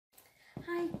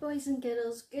Right, boys and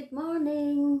girls, good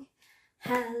morning.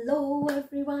 Hello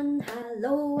everyone,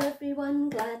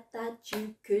 glad that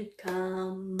you could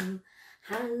come.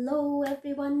 Hello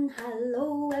everyone,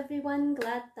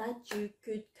 glad that you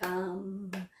could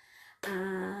come.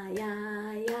 Aye,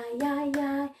 aye, aye, aye,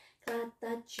 aye, glad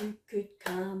that you could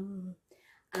come.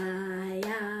 Aye,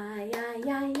 aye, aye,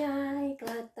 aye, aye,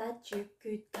 glad that you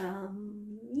could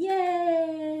come.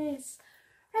 Yes!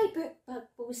 Right, Bookbug,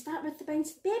 will we start with the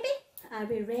bouncing baby? Are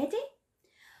we ready?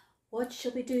 What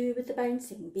shall we do with the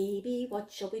bouncing baby?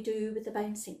 What shall we do with the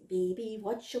bouncing baby?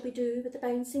 What shall we do with the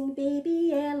bouncing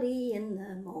baby early in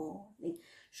the morning?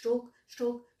 Stroke,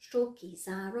 stroke, stroke his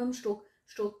arm, stroke,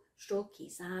 stroke, stroke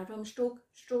his arm, stroke,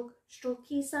 stroke, stroke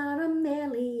his arm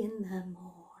early in the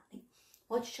morning.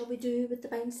 What shall we do with the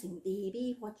bouncing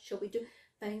baby? What shall we do?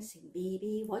 Bouncing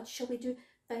baby, what shall we do?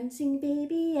 Bouncing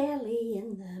baby early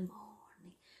in the morning.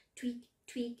 Tweak,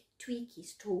 tweak, tweak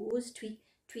his toes, tweak,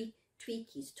 tweak,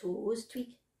 tweak his toes,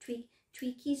 tweak, tweak,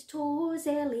 tweak his toes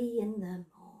early in the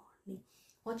morning.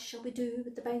 What shall we do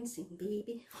with the bouncing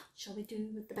baby? What shall we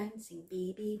do with the bouncing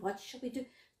baby? What shall we do?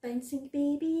 Bouncing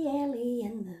baby early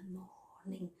in the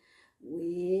morning.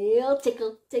 We'll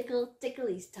tickle, tickle, tickle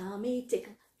his tummy,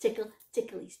 tickle, tickle,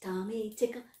 tickle his tummy,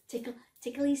 tickle, tickle,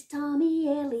 tickle his tummy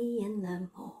early in the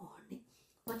morning.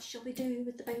 What shall we do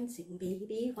with the bouncing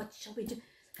baby? What shall we do?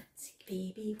 Bouncing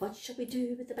baby, what shall we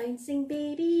do with the bouncing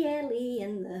baby early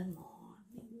in the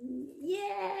morning?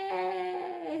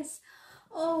 Yes!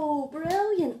 Oh,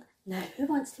 brilliant! Now, who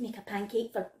wants to make a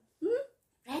pancake for...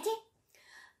 Ready?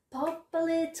 Pop a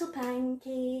little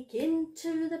pancake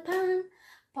into the pan.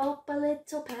 Pop a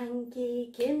little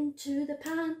pancake into the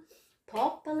pan.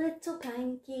 Pop a little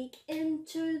pancake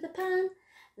into the pan.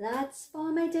 That's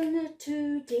for my dinner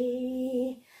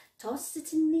today. Toss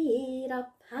it in the air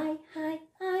up high, high,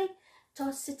 high.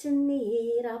 Toss it in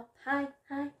the air up high,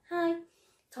 high, high.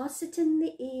 Toss it in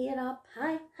the air up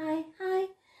high, high, high.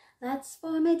 That's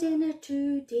for my dinner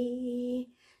today.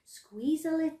 Squeeze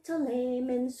a little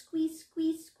lemon, squeeze,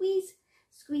 squeeze, squeeze.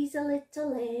 Squeeze a little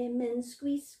lemon,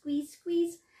 squeeze, squeeze,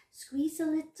 squeeze. Squeeze a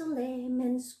little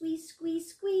lemon, squeeze, squeeze,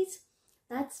 squeeze.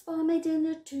 That's for my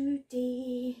dinner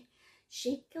today.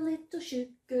 Shake a little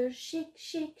sugar, shake,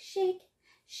 shake, shake.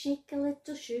 Shake a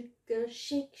little sugar,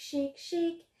 shake, shake,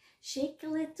 shake. Shake a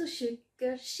little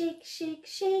sugar, shake, shake,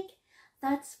 shake.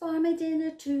 That's for my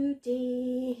dinner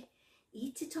today.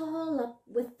 Eat it all up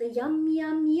with the yum,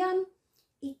 yum, yum.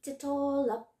 Eat it all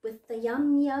up with the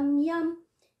yum, yum, yum.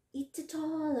 Eat it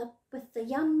all up with the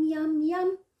yum, yum,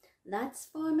 yum. That's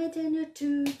for my dinner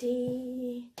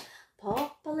today.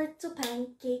 Pop a little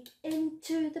pancake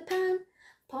into the pan.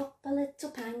 Pop a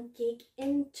little pancake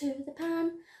into the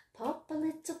pan. Pop a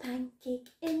little pancake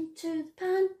into the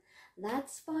pan.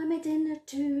 That's for my dinner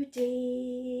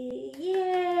today.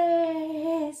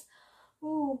 Yes!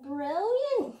 Oh,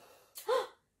 brilliant!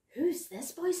 Who's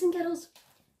this, boys and girls?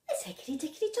 It's Hickory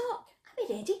Dickory Dock. Are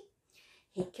we ready?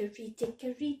 Hickory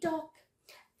Dickory Dock.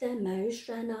 The mouse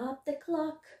ran up the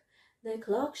clock. The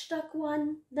clock struck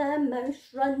one. The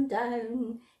mouse run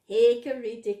down.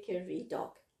 Hickory Dickory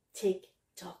Dock. Tick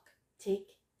tock, tick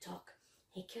tock.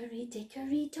 Hickory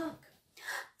Dickory Dock.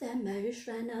 The mouse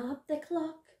ran up the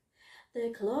clock.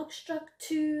 The clock struck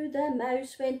two. The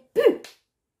mouse went boom.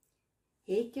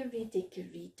 Hickory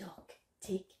Dickory Dock.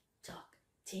 Tick tock,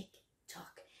 tick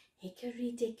tock.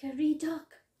 Hickory Dickory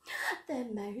Dock. The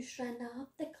mouse ran up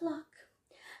the clock.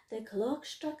 The clock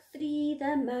struck three.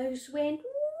 The mouse went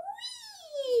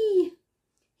wee.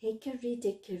 Hickory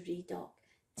Dickory Dock.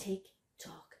 Tick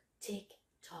tock, tick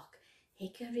tock.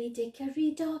 Hickory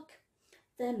Dickory Dock.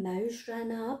 The mouse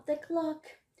ran up the clock.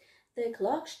 The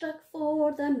clock struck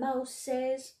four. The mouse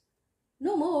says,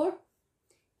 no more.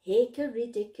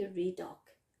 Hickory Dickory Dock.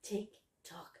 Tick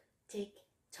tock, tick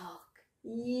tock.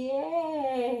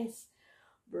 Yes!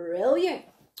 Brilliant!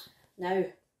 Now,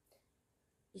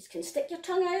 you can stick your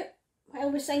tongue out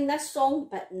while we sing this song,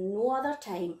 but no other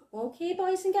time. Okay,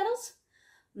 boys and girls?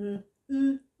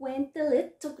 Went the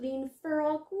little green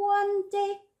frog one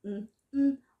day.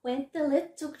 Went the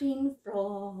little green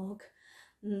frog.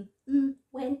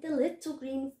 Went the little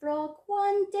green frog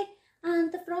one day,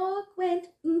 and the frog went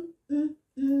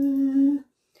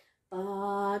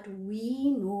But we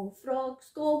know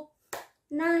frogs go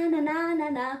na na na na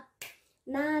na,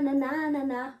 na na na na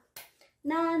na,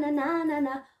 na na na na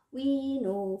na. We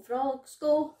know frogs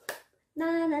go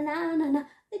na na na na na.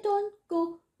 They don't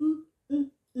go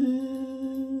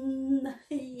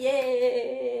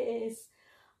Yes!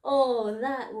 Oh,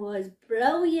 that was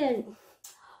brilliant.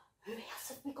 Who else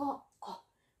have we got? Oh,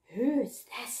 who's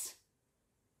this?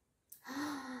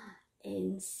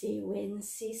 Incy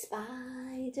Wincy Wincy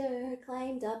Spider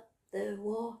climbed up the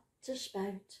water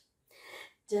spout.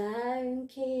 Down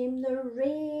came the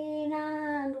rain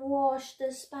and washed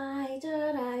the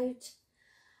spider out.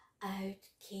 Out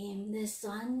came the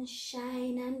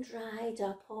sunshine and dried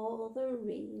up all the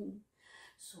rain.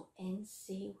 So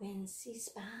Incy Wincy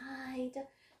Spider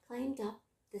climbed up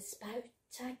the spout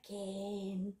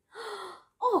again.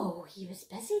 Oh, he was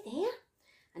busy there.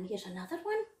 And here's another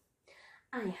one.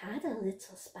 I had a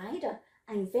little spider.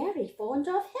 I'm very fond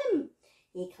of him.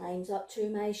 He climbs up to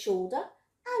my shoulder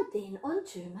and then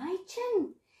onto my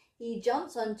chin. He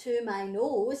jumps onto my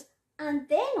nose and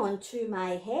then onto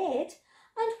my head.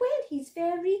 And when he's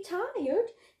very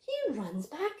tired, he runs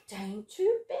back down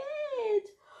to bed.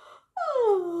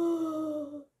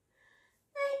 Oh,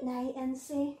 night night,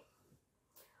 Incy.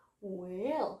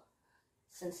 Well,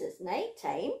 since it's night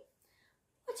time,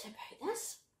 what about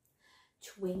this?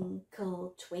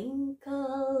 Twinkle,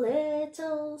 twinkle,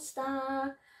 little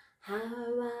star,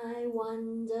 how I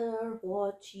wonder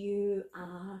what you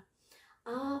are.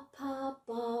 Up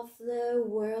above the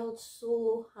world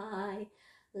so high,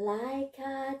 like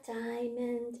a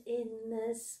diamond in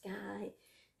the sky.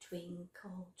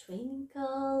 Twinkle,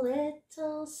 twinkle,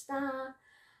 little star,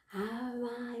 how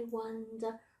I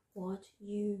wonder what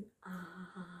you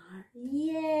are.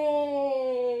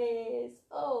 Yes!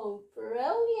 Oh,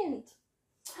 brilliant!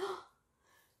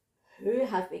 Who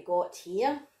have we got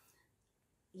here?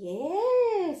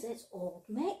 Yes, it's Old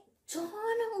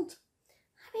MacDonald.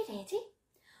 Are we ready?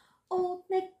 Old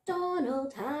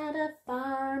MacDonald had a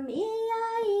farm,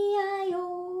 E-I-E-I-O,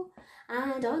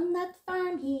 and on that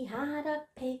farm he had a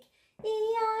pig,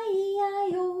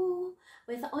 E-I-E-I-O,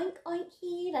 with an oink oink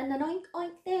here and an oink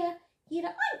oink there, here a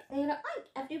oink, there a oink,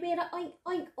 everywhere a oink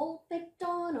oink. Old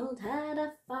MacDonald had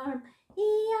a farm,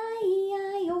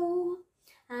 E-I-E-I-O,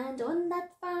 and on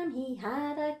that farm he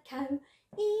had a cow,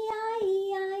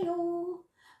 E-I-E-I-O,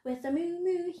 with a moo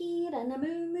moo here and a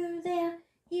moo moo there,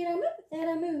 here a moo, there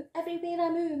a moo, everywhere a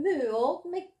moo moo. Old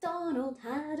MacDonald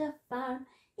had a farm,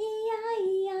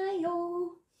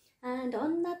 E-I-E-I-O, and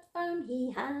on that farm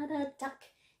he had a duck,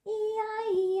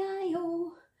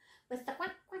 E-I-E-I-O, with a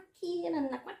quack quack here and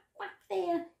a quack quack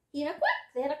there, here a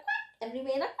quack, there a quack,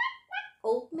 everywhere a quack quack.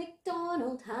 Old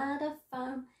MacDonald had a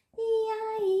farm,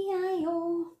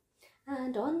 E-I-E-I-O,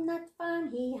 and on that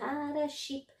farm he had a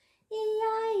sheep,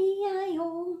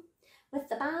 E-I-E-I-O, with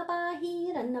the ba-ba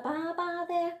here and the ba-ba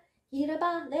there, here a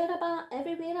ba, there a ba,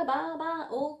 everywhere a ba-ba.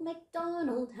 Old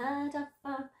MacDonald had a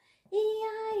farm,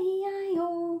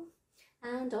 E-I-E-I-O,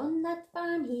 and on that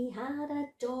farm he had a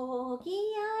dog,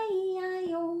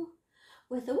 E-I-E-I-O,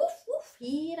 with a woof woof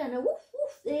here and a woof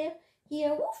woof there,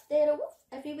 here a woof, there a woof,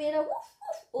 everywhere a woof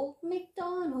woof. Old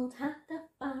MacDonald had a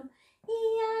farm,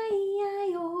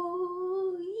 E-I-E-I-O,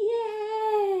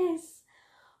 yes!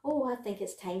 Oh, I think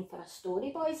it's time for a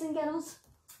story, boys and girls.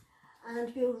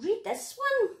 And we'll read this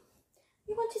one.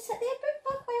 You want to sit there,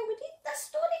 Bookbug, while we read this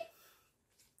story?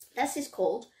 This is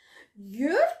called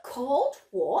You're Called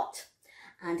What?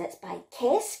 And it's by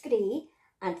Tess Gray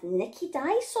and Nikki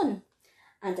Dyson.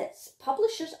 And its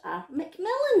publishers are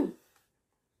Macmillan.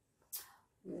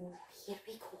 Oh, here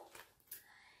we go.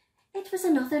 It was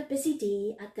another busy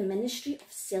day at the Ministry of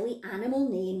Silly Animal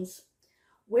Names.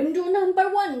 Window number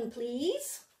 1,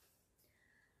 please.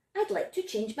 I'd like to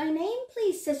change my name,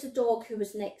 please, says the dog who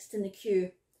was next in the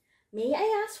queue. May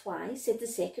I ask why, said the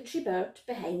secretary bird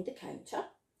behind the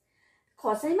counter.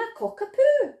 Because I'm a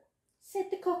cockapoo, said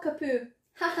the cockapoo.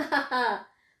 Ha ha ha ha,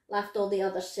 laughed all the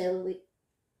other silly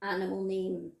animal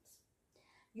names.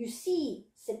 You see,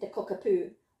 said the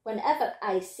cockapoo, whenever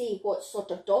I say what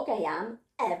sort of dog I am,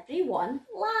 everyone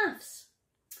laughs.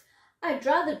 I'd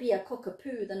rather be a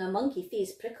cockapoo than a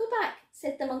monkey-faced prickleback,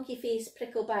 said the monkey-faced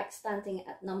prickleback standing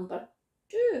at number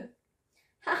 2.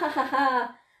 Ha ha ha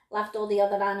ha, laughed all the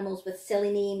other animals with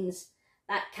silly names.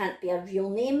 That can't be a real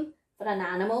name for an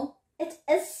animal. It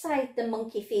is, sighed the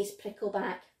monkey-faced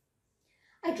prickleback.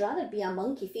 I'd rather be a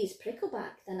monkey-faced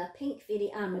prickleback than a pink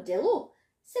fairy armadillo,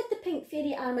 said the pink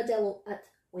fairy armadillo at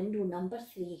window number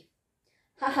 3.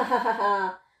 Ha ha ha ha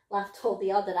ha, laughed all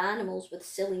the other animals with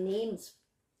silly names.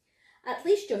 At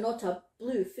least you're not a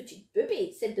blue-footed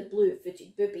booby, said the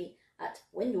blue-footed booby at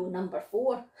window number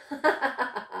 4. Ha ha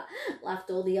ha ha, laughed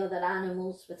all the other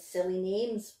animals with silly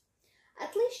names.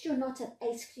 At least you're not an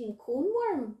ice cream cone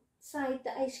worm, sighed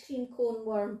the ice cream cone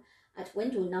worm at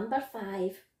window number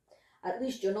 5. At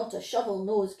least you're not a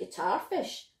shovel-nosed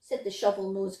guitar-fish, said the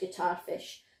shovel-nosed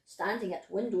guitar-fish, standing at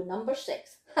window number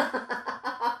 6. Ha ha ha ha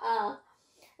ha ha,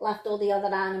 laughed all the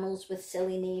other animals with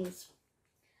silly names.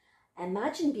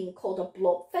 Imagine being called a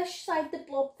blobfish, sighed the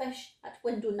blobfish at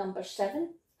window number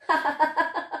 7.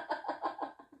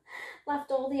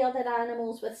 Laughed all the other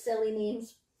animals with silly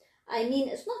names. I mean,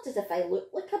 it's not as if I look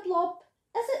like a blob,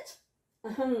 is it?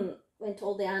 Went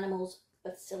all the animals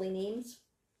with silly names.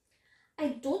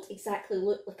 I don't exactly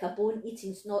look like a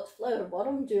bone-eating snot-flower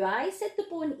worm, do I? Said the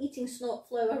bone-eating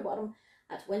snot-flower worm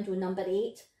at window number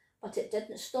 8, but it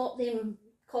didn't stop them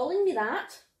calling me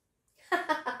that.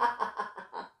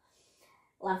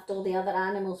 Laughed all the other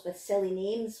animals with silly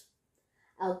names.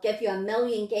 I'll give you a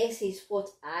million guesses what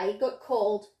I got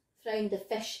called, frowned the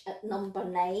fish at number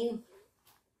 9.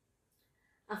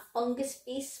 A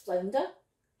fungus-faced flounder,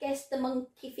 guessed the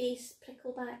monkey-faced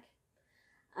prickleback.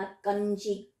 A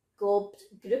gungy-gobbed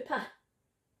grouper,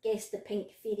 guessed the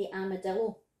pink fairy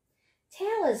armadillo.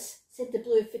 Tell us, said the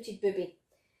blue-footed booby.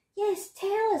 Yes,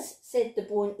 tell us, said the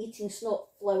bone-eating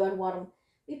snot-flower worm.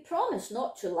 We promise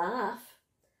not to laugh.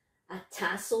 A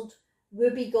tasselled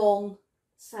woobie-gong,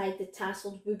 sighed the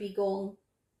tasselled woobie-gong.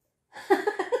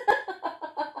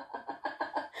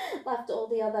 Laughed all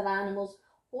the other animals.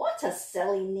 What a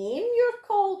silly name you're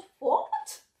called.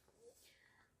 What?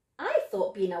 I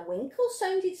thought being a winkle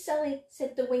sounded silly,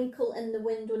 said the winkle in the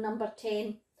window number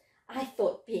 10. I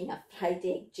thought being a fried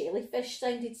egg jellyfish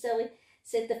sounded silly,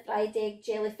 said the fried egg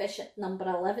jellyfish at number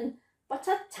 11. But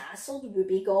a tasselled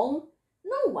woobie-gong.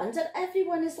 No wonder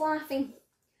everyone is laughing.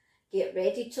 Get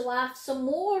ready to laugh some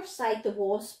more, sighed the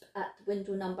wasp at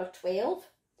window number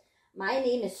 12. My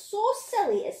name is so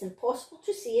silly it's impossible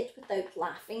to say it without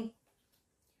laughing.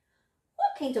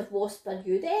 What kind of wasp are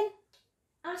you then?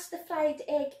 Asked the fried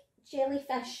egg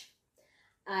jellyfish.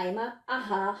 I'm a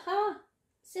ha-ha,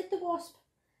 said the wasp.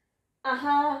 Ha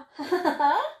ha,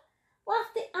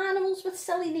 laughed the animals with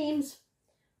silly names.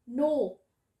 No,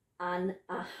 an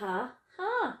ha,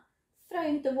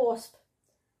 frowned the wasp.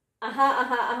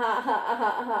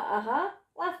 Aha,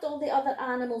 laughed all the other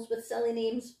animals with silly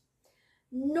names.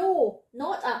 No,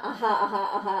 not a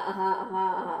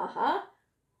aha,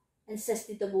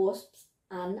 insisted the wasps.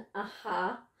 An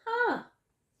aha.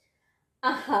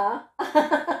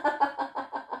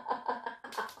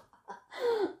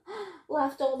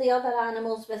 Laughed all the other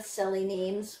animals with silly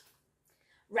names.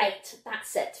 Right,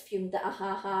 that's it, fumed the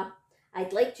aha.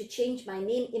 I'd like to change my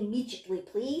name immediately,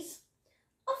 please.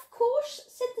 Of course,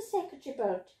 said the secretary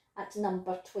bird at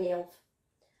number 12.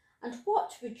 And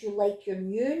what would you like your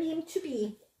new name to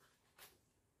be?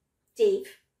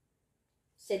 Dave,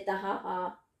 said the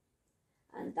ha-ha.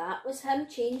 And that was him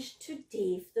changed to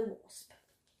Dave the Wasp.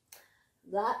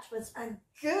 That was a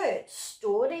good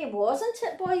story, wasn't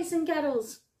it, boys and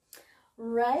girls?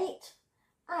 Right,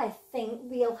 I think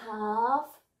we'll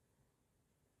have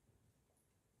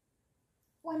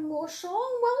one more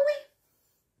song, will we?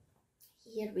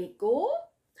 Here we go.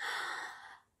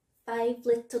 5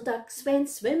 little ducks went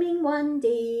swimming one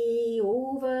day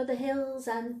over the hills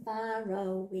and far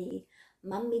away.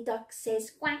 Mummy duck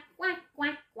says quack, quack,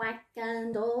 quack, quack,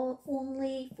 and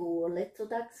only 4 little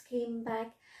ducks came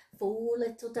back. 4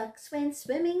 little ducks went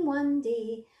swimming one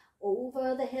day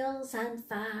over the hills and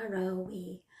far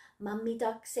away. Mummy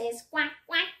duck says quack,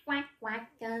 quack, quack,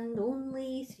 quack, and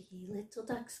only 3 little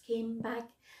ducks came back.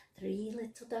 3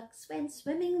 little ducks went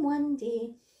swimming one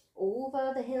day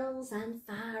over the hills and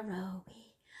far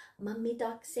away. Mummy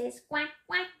duck says quack,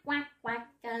 quack, quack, quack,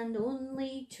 and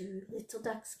only 2 little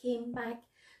ducks came back.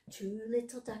 2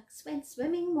 little ducks went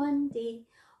swimming one day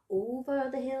over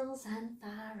the hills and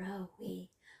far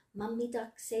away. Mummy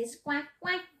duck says quack,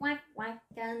 quack, quack, quack,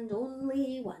 and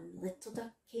only 1 little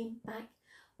duck came back.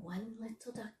 1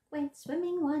 little duck went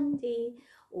swimming one day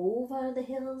over the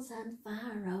hills and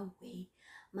far away.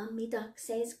 Mummy duck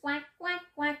says quack, quack,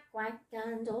 quack, quack,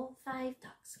 and all 5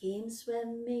 ducks came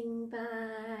swimming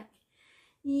back.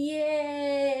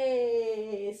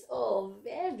 Yes! Oh,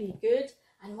 very good.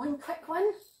 And one quick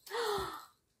one.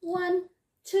 1,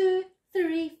 2,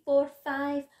 3, 4,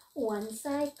 5. Once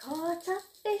I caught a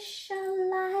fish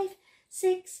alive.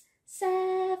 6,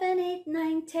 7, 8,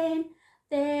 9, 10.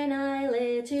 Then I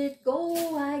let it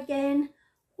go again.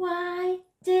 Why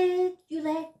did you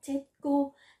let it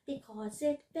go? Because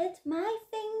it bit my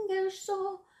finger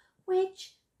so.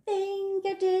 Which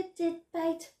finger did it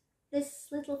bite? This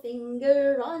little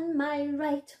finger on my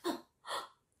right. Oh,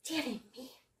 dearie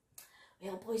me.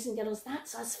 Well, boys and girls,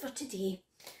 that's us for today.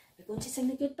 We're going to sing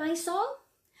the goodbye song.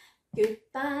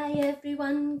 Goodbye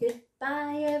everyone, glad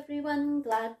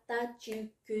that you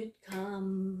could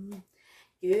come.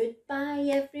 Goodbye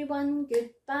everyone,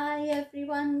 glad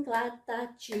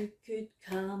that you could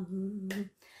come.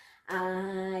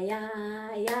 Aye,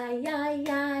 aye, aye, aye,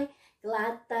 aye,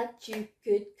 glad that you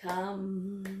could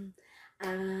come.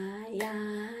 Aye,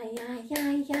 aye, aye,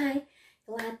 aye, aye,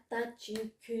 glad that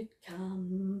you could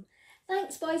come.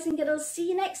 Thanks, boys and girls. See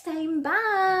you next time.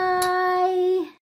 Bye.